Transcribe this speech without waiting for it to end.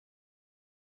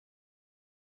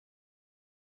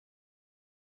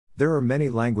There are many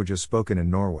languages spoken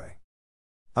in Norway.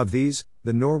 Of these,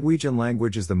 the Norwegian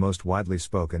language is the most widely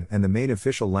spoken and the main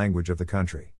official language of the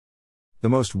country. The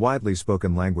most widely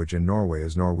spoken language in Norway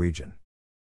is Norwegian.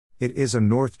 It is a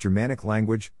North Germanic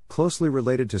language, closely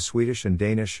related to Swedish and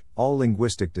Danish, all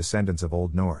linguistic descendants of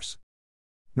Old Norse.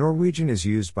 Norwegian is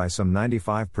used by some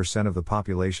 95% of the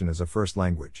population as a first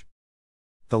language.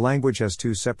 The language has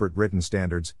two separate written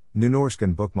standards, Nynorsk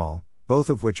and Bokmål,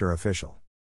 both of which are official.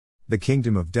 The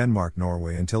Kingdom of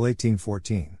Denmark-Norway until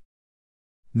 1814.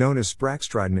 Known as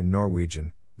Språkstriden in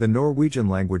Norwegian, the Norwegian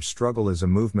language struggle is a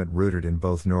movement rooted in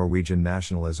both Norwegian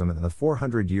nationalism and the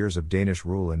 400 years of Danish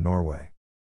rule in Norway.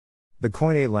 The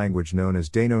Koine language known as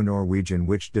Dano-Norwegian,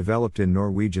 which developed in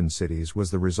Norwegian cities,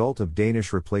 was the result of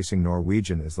Danish replacing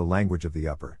Norwegian as the language of the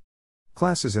upper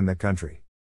classes in that country.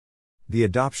 The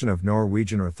adoption of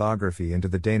Norwegian orthography into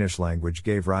the Danish language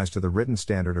gave rise to the written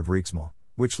standard of Riksmål,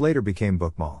 which later became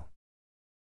Bokmål.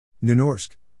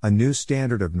 Nynorsk, a new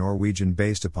standard of Norwegian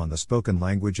based upon the spoken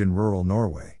language in rural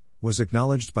Norway, was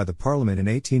acknowledged by the Parliament in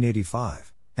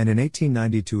 1885, and in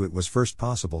 1892 it was first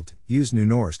possible to use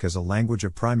Nynorsk as a language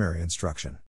of primary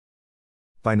instruction.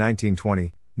 By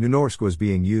 1920, Nynorsk was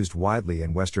being used widely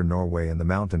in western Norway and the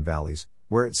mountain valleys,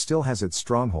 where it still has its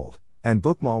stronghold, and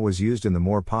Bokmål was used in the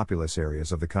more populous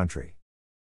areas of the country.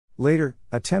 Later,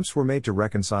 attempts were made to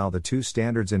reconcile the two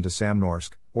standards into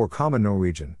Samnorsk, or Common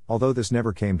Norwegian, although this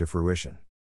never came to fruition.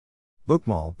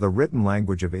 Bokmål, the written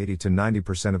language of 80 to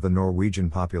 90% of the Norwegian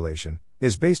population,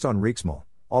 is based on Riksmål,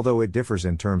 although it differs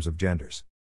in terms of genders.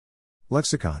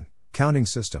 Lexicon, counting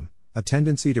system, a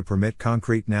tendency to permit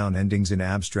concrete noun endings in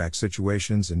abstract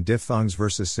situations and diphthongs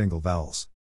versus single vowels.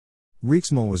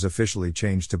 Riksmål was officially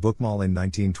changed to Bokmål in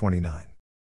 1929.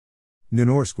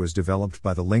 Nynorsk was developed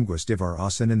by the linguist Ivar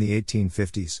Aasen in the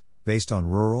 1850s, based on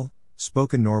rural,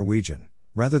 spoken Norwegian,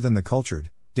 rather than the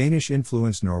cultured,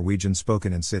 Danish-influenced Norwegian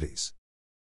spoken in cities.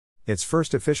 Its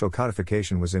first official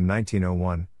codification was in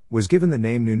 1901, was given the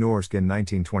name Nynorsk in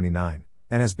 1929,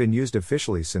 and has been used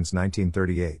officially since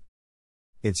 1938.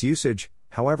 Its usage,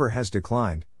 however, has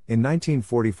declined. In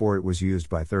 1944 it was used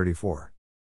by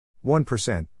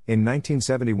 34.1%, in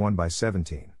 1971 by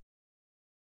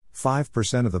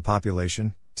 17.5% of the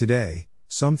population. Today,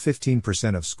 some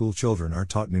 15% of school children are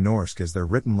taught Nynorsk as their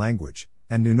written language,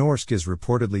 and Nynorsk is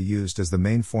reportedly used as the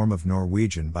main form of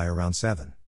Norwegian by around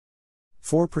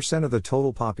 7.4% of the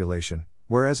total population,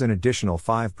 whereas an additional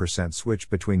 5% switch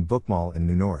between Bokmål and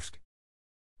Nynorsk.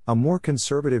 A more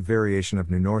conservative variation of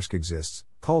Nynorsk exists,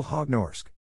 called Hognorsk.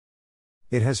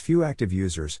 It has few active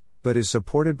users, but is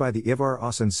supported by the Ivar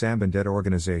Aasen Sambandet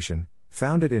organization,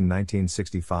 founded in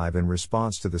 1965 in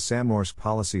response to the Samnorsk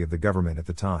policy of the government at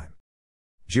the time.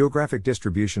 Geographic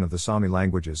distribution of the Sami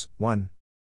languages: 1.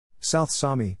 South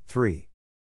Sami, 3.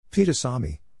 Pita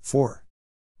Sami, 4.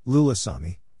 Lula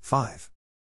Sami, 5.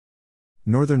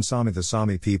 Northern Sami. The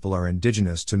Sami people are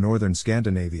indigenous to northern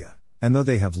Scandinavia, and though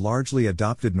they have largely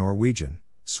adopted Norwegian,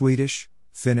 Swedish,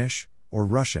 Finnish, or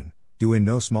Russian, due in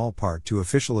no small part to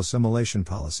official assimilation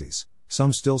policies,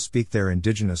 some still speak their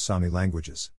indigenous Sami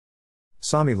languages.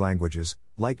 Sami languages,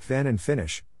 like Fen and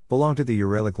Finnish, belong to the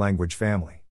Uralic language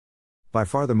family. By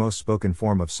far the most spoken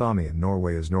form of Sami in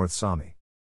Norway is North Sami.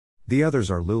 The others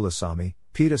are Lula Sami,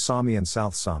 Pita Sami and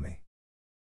South Sami.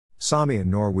 Sami and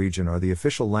Norwegian are the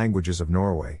official languages of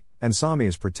Norway, and Sami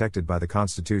is protected by the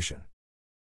constitution.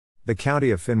 The county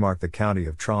of Finnmark. The county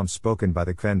of Troms spoken by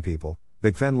the Kven people.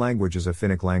 The Kven language is a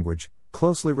Finnic language,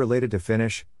 closely related to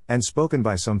Finnish, and spoken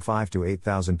by some 5,000 to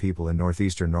 8,000 people in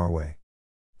northeastern Norway.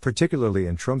 Particularly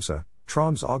in Tromsø,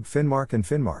 Troms og Finnmark and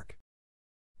Finnmark.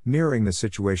 Mirroring the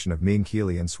situation of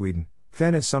Meänkieli in Sweden,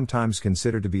 Kven is sometimes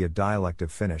considered to be a dialect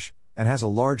of Finnish, and has a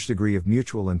large degree of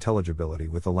mutual intelligibility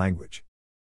with the language.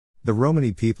 The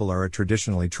Romani people are a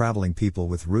traditionally traveling people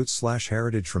with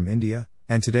roots/heritage from India,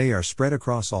 and today are spread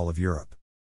across all of Europe.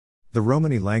 The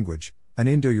Romani language, an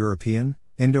Indo-European,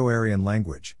 Indo-Aryan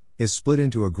language, is split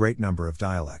into a great number of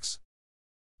dialects.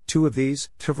 Two of these,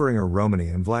 Tuveringer Romani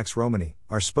and Vlax Romani,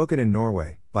 are spoken in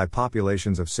Norway, by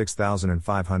populations of 6,000 and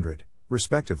 500,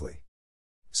 respectively.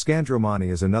 Scandromani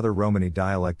is another Romani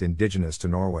dialect indigenous to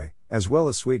Norway, as well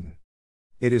as Sweden.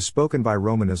 It is spoken by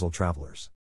Romanisal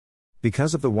travelers.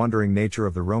 Because of the wandering nature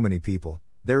of the Romani people,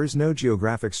 there is no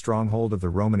geographic stronghold of the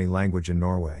Romani language in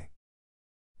Norway.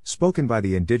 Spoken by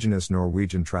the indigenous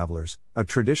Norwegian travelers, a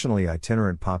traditionally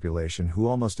itinerant population who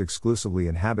almost exclusively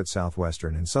inhabit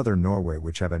southwestern and southern Norway,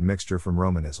 which have a mixture from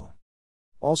Romanisal.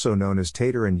 Also known as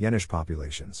Tater and Yenish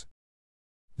populations.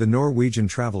 The Norwegian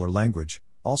traveler language,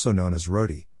 also known as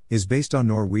Rodi, is based on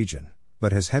Norwegian,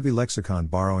 but has heavy lexicon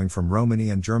borrowing from Romani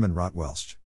and German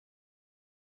Rotwelsch.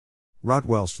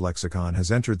 Rot-Welsh lexicon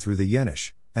has entered through the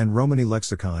Yenish, and Romani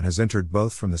lexicon has entered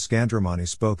both from the Scandromani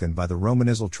spoken by the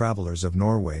Romanizal travelers of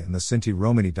Norway and the Sinti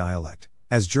Romani dialect,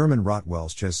 as German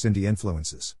Rot-Welsh has Sinti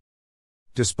influences.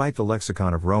 Despite the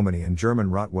lexicon of Romani and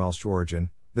German Rot-Welsh origin,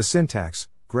 the syntax,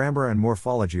 grammar and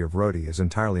morphology of Roti is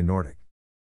entirely Nordic.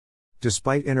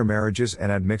 Despite intermarriages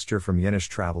and admixture from Yenish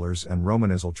travelers and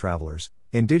Romanizal travelers,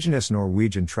 indigenous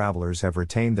Norwegian travelers have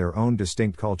retained their own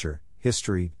distinct culture,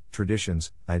 history,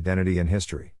 traditions, identity and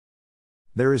history.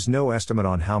 There is no estimate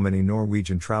on how many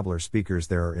Norwegian traveler speakers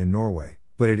there are in Norway,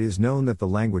 but it is known that the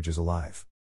language is alive.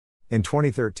 In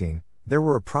 2013, there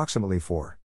were approximately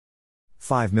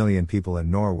 4.5 million people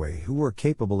in Norway who were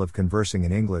capable of conversing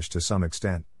in English to some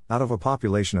extent, out of a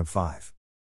population of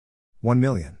 5.1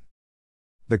 million.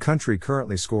 The country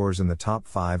currently scores in the top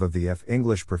 5 of the F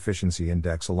English Proficiency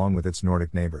Index along with its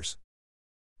Nordic neighbors.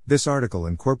 This article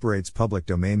incorporates public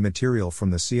domain material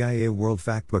from the CIA World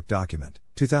Factbook document,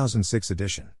 2006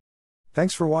 edition.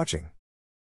 Thanks for watching.